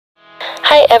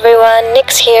Hi everyone,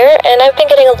 Nyx here, and I've been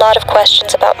getting a lot of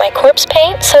questions about my corpse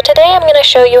paint, so today I'm going to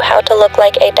show you how to look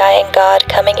like a dying god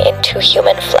coming into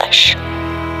human flesh.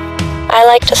 I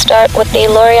like to start with the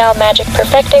L'Oreal Magic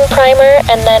Perfecting Primer,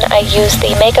 and then I use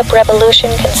the Makeup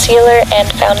Revolution Concealer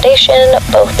and Foundation,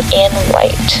 both in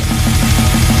white.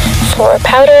 For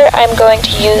powder, I'm going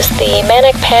to use the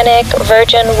Manic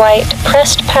Virgin White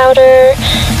Pressed Powder,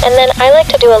 and then I like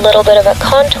to do a little bit of a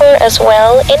contour as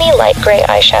well. Any light gray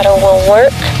eyeshadow will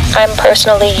work. I'm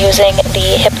personally using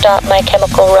the Hipdot My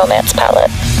Chemical Romance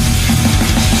palette.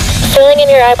 Filling in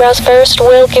your eyebrows first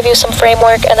will give you some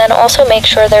framework, and then also make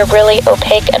sure they're really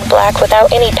opaque and black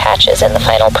without any patches in the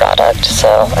final product,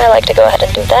 so I like to go ahead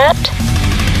and do that.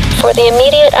 For the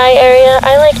immediate eye area,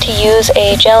 I like to use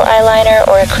a gel eyeliner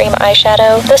or a cream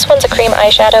eyeshadow. This one's a cream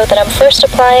eyeshadow that I'm first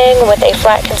applying with a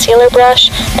flat concealer brush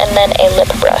and then a lip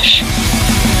brush.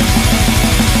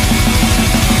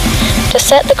 To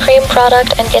set the cream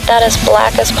product and get that as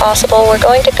black as possible, we're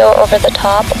going to go over the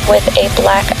top with a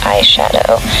black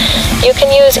eyeshadow. You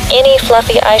can use any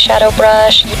fluffy eyeshadow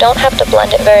brush. You don't have to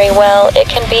blend it very well. It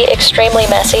can be extremely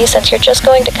messy since you're just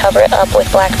going to cover it up with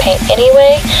black paint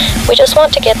anyway. We just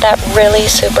want to get that really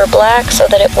super black so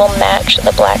that it will match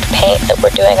the black paint that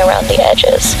we're doing around the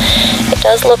edges. It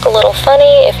does look a little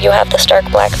funny if you have the stark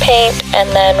black paint and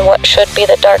then what should be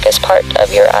the darkest part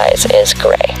of your eyes is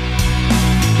gray.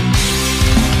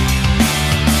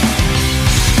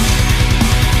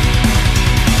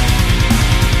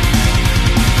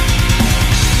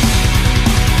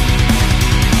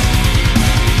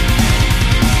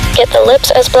 Get the lips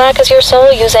as black as your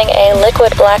soul using a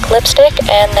liquid black lipstick,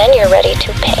 and then you're ready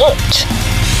to paint.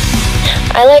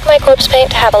 I like my corpse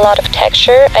paint to have a lot of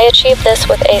texture. I achieve this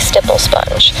with a stipple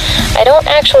sponge. I don't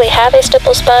actually have a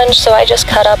stipple sponge, so I just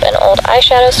cut up an old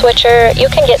eyeshadow switcher. You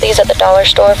can get these at the dollar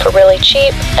store for really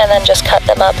cheap, and then just cut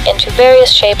them up into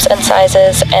various shapes and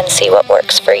sizes and see what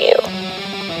works for you.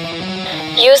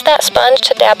 Use that sponge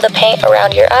to dab the paint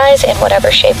around your eyes in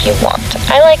whatever shape you want.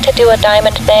 I like to do a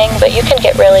diamond thing, but you can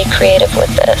get really creative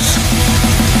with this.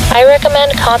 I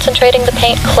recommend concentrating the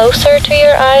paint closer to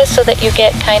your eyes so that you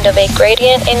get kind of a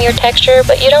gradient in your texture,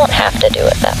 but you don't have to do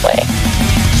it that way.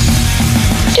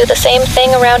 Do the same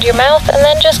thing around your mouth, and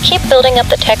then just keep building up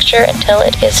the texture until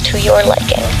it is to your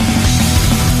liking.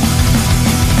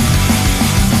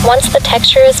 Once the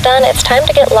texture is done, it's time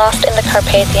to get lost in the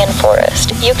Carpathian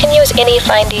Forest. You can use any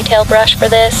fine detail brush for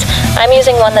this. I'm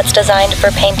using one that's designed for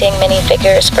painting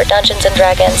minifigures for Dungeons &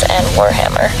 Dragons and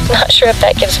Warhammer. Not sure if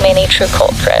that gives me any true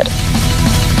cult cred.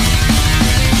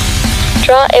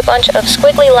 Draw a bunch of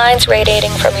squiggly lines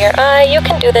radiating from your eye. You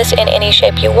can do this in any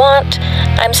shape you want.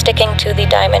 I'm sticking to the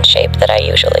diamond shape that I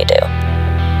usually do.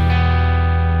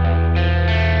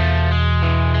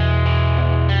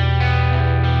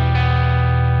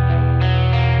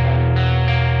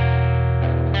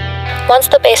 Once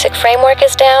the basic framework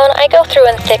is down, I go through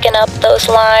and thicken up those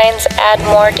lines, add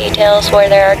more details where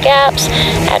there are gaps,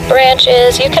 add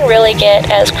branches. You can really get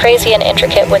as crazy and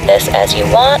intricate with this as you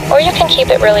want, or you can keep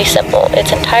it really simple.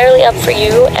 It's entirely up for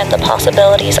you, and the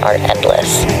possibilities are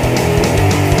endless.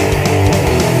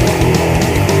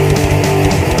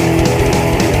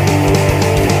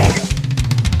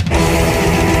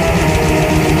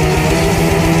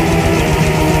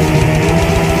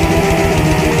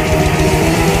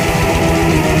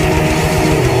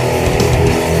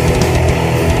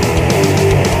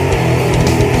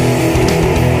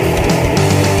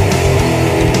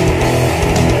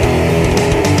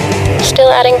 Still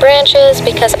adding branches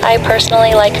because I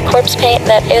personally like corpse paint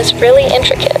that is really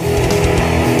intricate.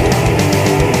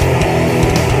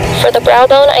 For the brow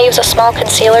bone, I use a small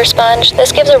concealer sponge.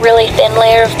 This gives a really thin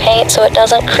layer of paint so it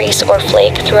doesn't crease or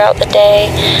flake throughout the day.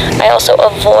 I also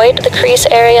avoid the crease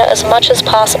area as much as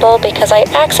possible because I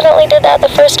accidentally did that the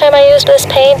first time I used this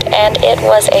paint, and it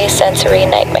was a sensory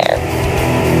nightmare.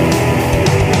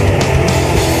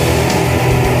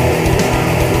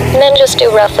 And then just do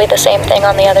roughly the same thing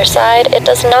on the other side. It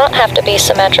does not have to be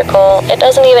symmetrical. It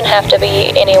doesn't even have to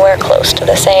be anywhere close to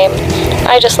the same.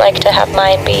 I just like to have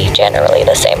mine be generally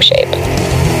the same shape.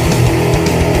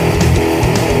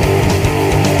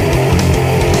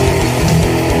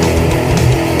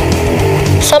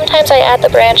 Sometimes I add the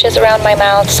branches around my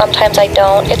mouth, sometimes I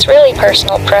don't. It's really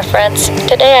personal preference.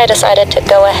 Today I decided to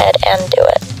go ahead and do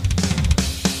it.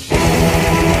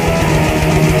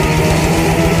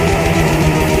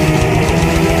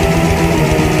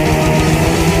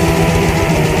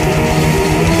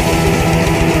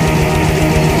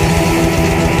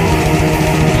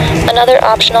 Another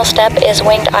optional step is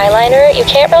winged eyeliner. You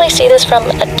can't really see this from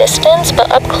a distance,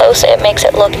 but up close it makes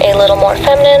it look a little more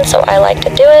feminine, so I like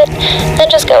to do it. Then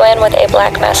just go in with a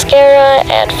black mascara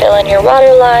and fill in your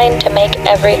waterline to make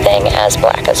everything as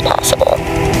black as possible.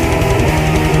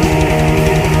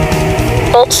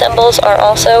 Bolt symbols are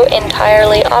also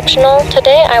entirely optional.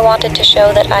 Today I wanted to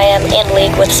show that I am in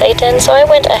league with Satan, so I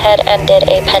went ahead and did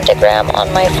a pentagram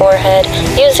on my forehead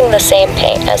using the same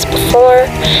paint as before,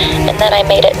 and then I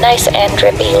made it nice and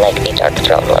drippy like the Dark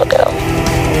Throne logo.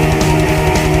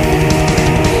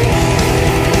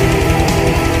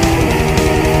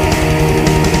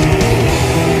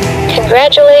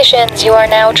 Congratulations, you are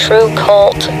now true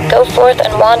cult. Go forth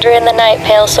and wander in the night,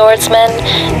 pale swordsman.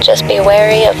 Just be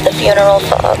wary of the funeral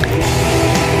fog.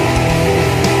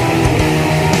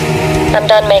 I'm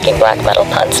done making black metal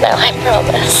puns now, I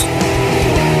promise.